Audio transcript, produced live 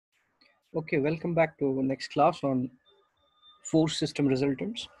Okay, welcome back to next class on force system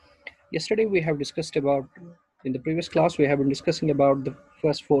resultants. Yesterday we have discussed about, in the previous class we have been discussing about the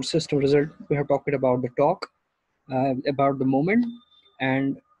first force system result. We have talked about the torque, about the moment,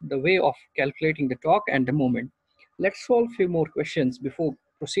 and the way of calculating the torque and the moment. Let's solve few more questions before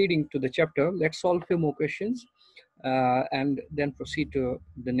proceeding to the chapter. Let's solve few more questions and then proceed to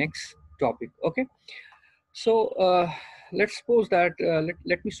the next topic. Okay. So let's suppose that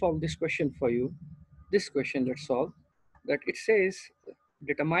let me solve this question for you. This question let's solve that it says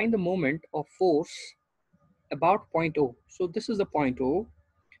determine the moment of force about point O. So this is the point O.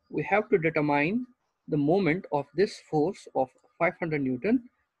 We have to determine the moment of this force of 500 Newton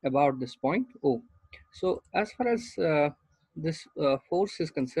about this point O. So as far as this force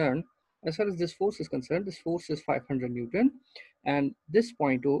is concerned, as far as this force is concerned, this force is 500 Newton, and this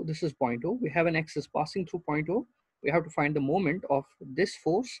point O, this is point O. We have an axis passing through point O. We have to find the moment of this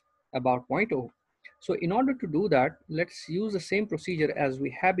force about point O. So in order to do that, let's use the same procedure as we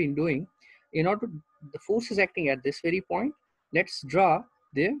have been doing. In order to, the force is acting at this very point. Let's draw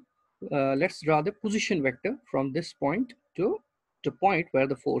the position vector from this point to the point where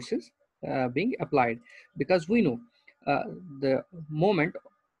the force is being applied, because we know the moment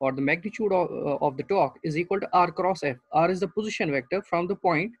or the magnitude of the torque is equal to r cross f. R is the position vector from the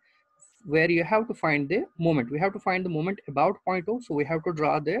point where you have to find the moment. We have to find the moment about point O, so we have to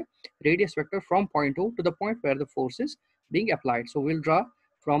draw the radius vector from point O to the point where the force is being applied. So we'll draw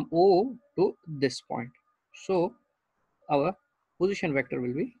from O to this point. So our position vector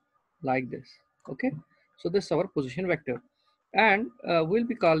will be like this. Okay, so this is our position vector, and we'll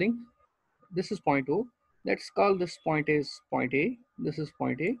be calling, this is point O. Let's call this point as point A. This is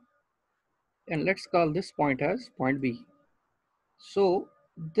point A, and let's call this point as point B. So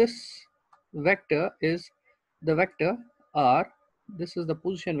this vector is the vector R. This is the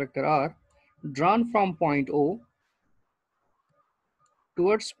position vector R drawn from point O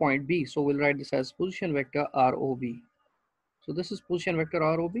towards point B. So we'll write this as position vector ROB. So this is position vector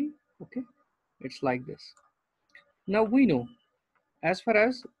ROB. Okay, it's like this. Now we know, as far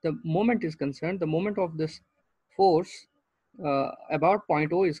as the moment is concerned, the moment of this force about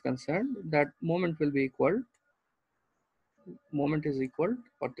point O is concerned, that moment will be equal, moment is equal,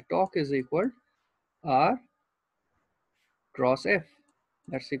 or the torque is equal R cross F.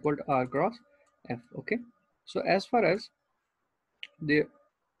 That's equal to R cross F. Okay. So as far as the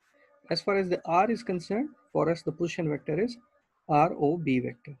R is concerned, for us the position vector is ROB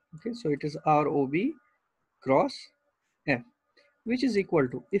vector. Okay. So it is ROB cross F, which is equal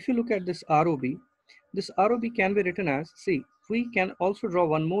to, if you look at this ROB can be written as, see, we can also draw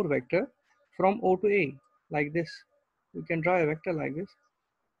one more vector from O to A like this. We can draw a vector like this.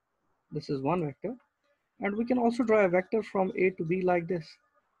 This is one vector. And we can also draw a vector from A to B like this.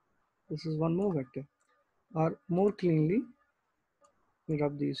 This is one more vector. Or more cleanly, we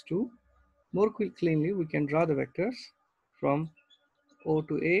rub these two. More cleanly, we can draw the vectors from O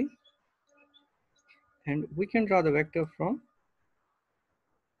to A, and we can draw the vector from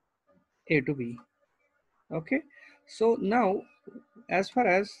A to B. Okay, so now as far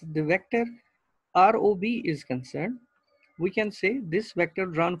as the vector ROB is concerned, we can say this vector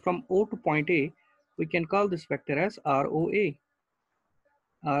drawn from O to point A, we can call this vector as ROA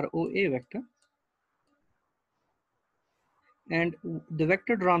vector. And the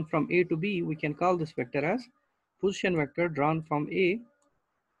vector drawn from A to B, we can call this vector as position vector drawn from A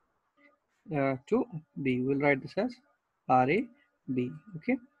to B. We'll write this as RAB.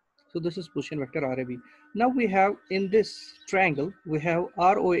 Okay, so this is position vector RAB. Now we have, in this triangle, we have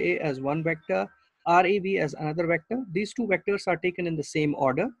ROA as one vector, RAB as another vector. These two vectors are taken in the same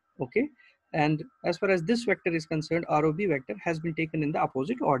order. Okay, and as far as this vector is concerned, ROB vector has been taken in the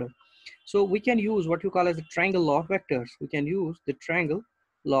opposite order. So we can use what you call as the triangle law of vectors. We can use the triangle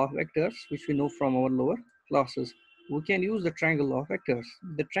law of vectors, which we know from our lower classes. We can use the triangle law of vectors.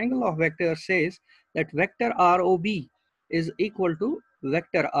 The triangle law of vectors says that vector ROB is equal to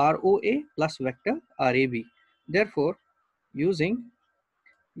vector ROA plus vector RAB. Therefore, using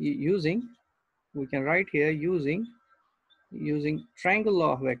we can write here using triangle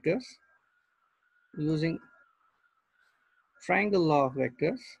law of vectors, using triangle law of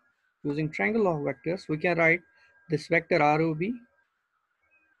vectors, we can write this vector ROB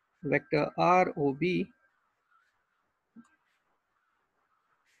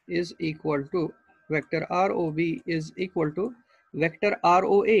is equal to vector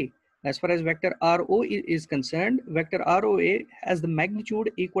ROA. As far as vector RO is concerned, vector ROA has the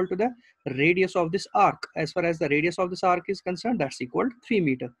magnitude equal to the radius of this arc. As far as the radius of this arc is concerned, that's equal to 3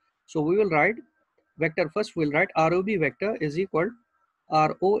 meters. So we will write vector, first we'll write ROB vector is equal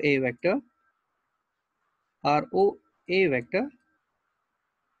ROA vector, ROA vector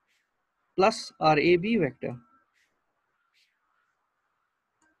plus RAB vector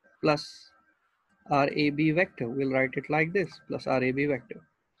plus RAB vector. We'll write it like this, plus RAB vector.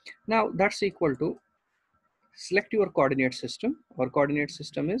 Now that's equal to, select your coordinate system. Our coordinate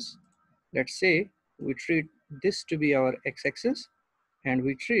system is, let's say we treat this to be our x-axis and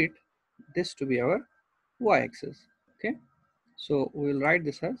we treat this to be our y-axis. Okay, so we will write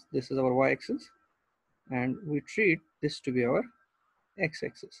this as, this is our y-axis and we treat this to be our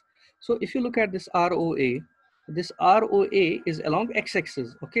x-axis. So if you look at this ROA is along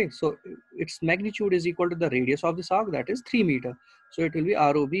x-axis. Okay, so its magnitude is equal to the radius of this arc, that is 3 meter. So it will be,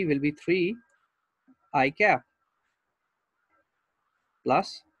 ROB will be 3 I cap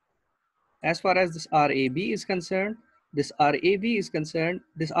plus, as far as this RAB is concerned, this RAB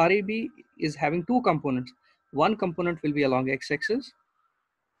is having two components. One component will be along x-axis.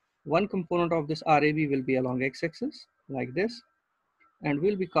 One component of this RAB will be along x-axis like this, and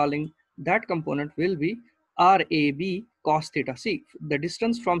we'll be calling that component will be RAB cos theta. See, the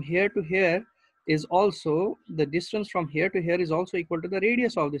distance from here to here is also, equal to the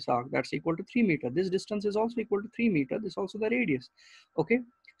radius of this arc, that's equal to 3 meter. This distance is also equal to 3 meter. This is also the radius. Okay,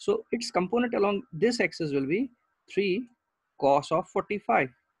 so its component along this axis will be 3 cos of 45,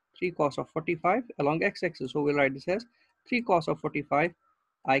 3 cos of 45 along x-axis. So we'll write this as 3 cos of 45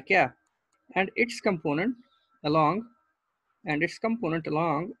 I cap, and its component along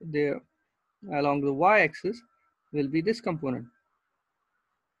the y-axis will be this component,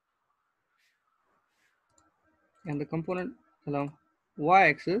 and the component along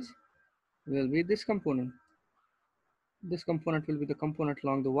y-axis will be this component. This component will be the component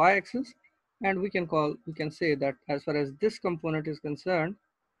along the y-axis, and we can say that as far as this component is concerned,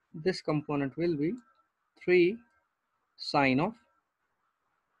 this component will be 3 sine of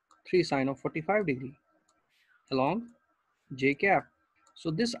 45 degree along j cap. So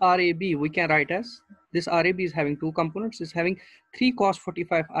this RAB we can write as, this RAB is having two components. It's having 3 cos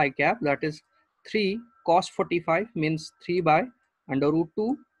 45 I cap, that is 3 cos 45 means 3 by under root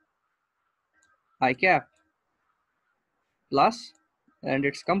 2 I cap plus, and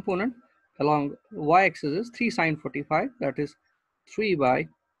its component along y-axis is 3 sine 45, that is 3 by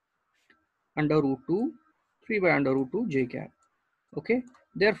under root 2 j cap. Okay,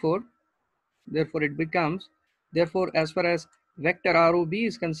 therefore it becomes, as far as vector ROB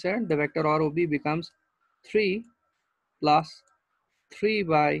is concerned, the vector ROB becomes 3 plus 3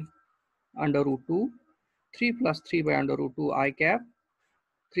 by under root 2, 3 plus 3 by under root 2 I cap,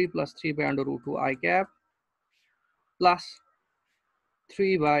 3 plus 3 by under root 2 I cap plus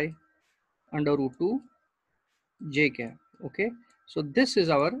 3 by under root 2 j cap. Okay, so this is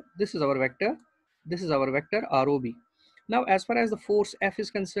our vector, ROB. Now as far as the force F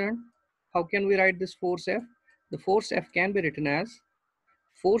is concerned, how can we write this force F? The force F can be written as,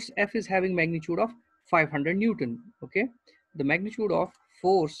 force F is having magnitude of 500 Newton. Okay, the magnitude of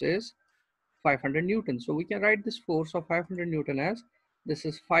force is 500 Newton. So we can write this force of 500 Newton as, this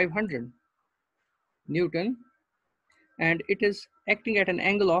is 500 Newton, and it is acting at an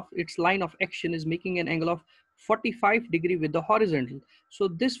angle of, its line of action is making an angle of 45 degree with the horizontal. So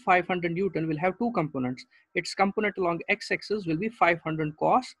this 500 Newton will have two components. Its component along x-axis will be 500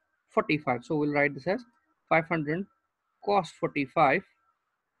 cos 45. So we'll write this as 500 cos 45,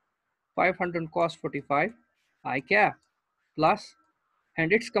 500 cos 45 I cap plus,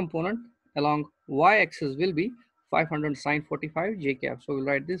 and its component along y-axis will be 500 sine 45 j cap. So we'll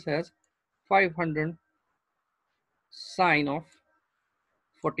write this as 500 sine of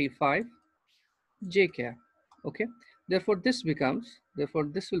 45 j cap. Okay, therefore this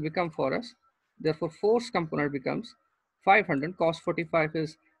will become for us, therefore force component becomes 500 cos 45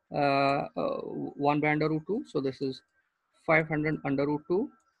 is 1 by under root 2, so this is 500 under root 2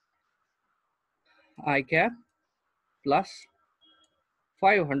 I cap plus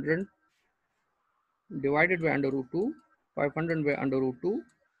 500 divided by under root 2, 500 by under root 2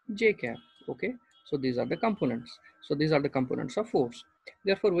 j cap. Okay, so these are the components. So these are the components of force.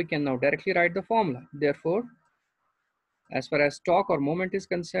 Therefore we can now directly write the formula. Therefore, as far as torque or moment is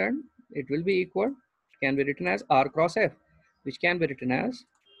concerned, it will be equal, it can be written as R cross F, which can be written as,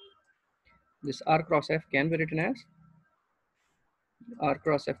 this R cross F can be written as,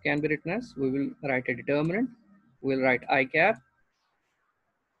 we will write a determinant, we will write I cap,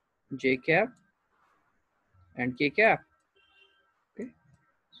 j cap, and k cap. Okay,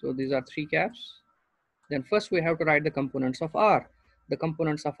 so these are three caps. Then first we have to write the components of R. The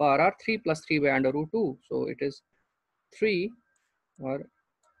components of R are 3 plus 3 by under root 2. So it is 3, or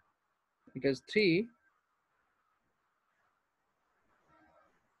it is 3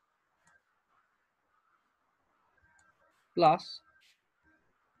 plus,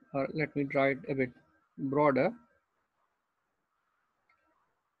 or let me draw it a bit broader.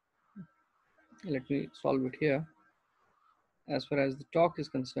 Let me solve it here. As far as the torque is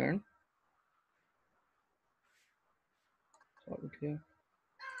concerned, solve it here.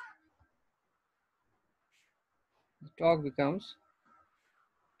 The torque becomes,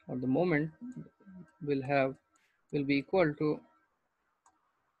 or the moment will be equal to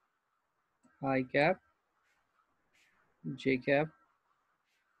I cap j cap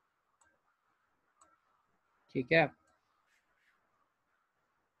k cap.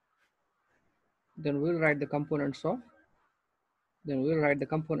 Then we'll write the components of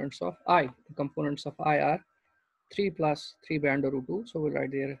I. The components of I are 3 plus 3 by under root 2. So we'll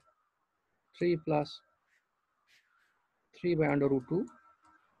write there 3 plus 3 by under root 2.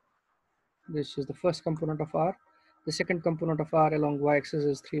 This is the first component of R. The second component of R along y-axis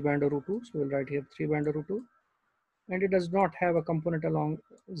is 3 by under root 2. So we'll write here 3 by under root 2. And it does not have a component along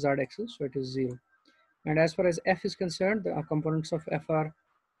z-axis, so it is 0. And as far as F is concerned, the components of F are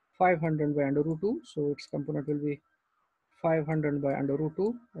 500 by under root 2. So its component will be 500 by under root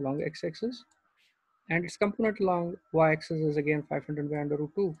 2 along x-axis. And its component along y-axis is again 500 by under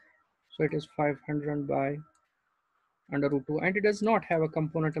root 2. So it is 500 by under root 2. And it does not have a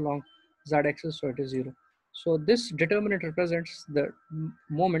component along z-axis, so it is 0. So this determinant represents the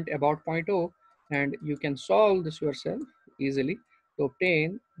moment about point O, and you can solve this yourself easily to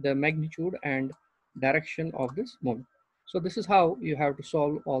obtain the magnitude and direction of this moment. So this is how you have to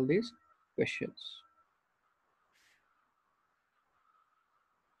solve all these questions.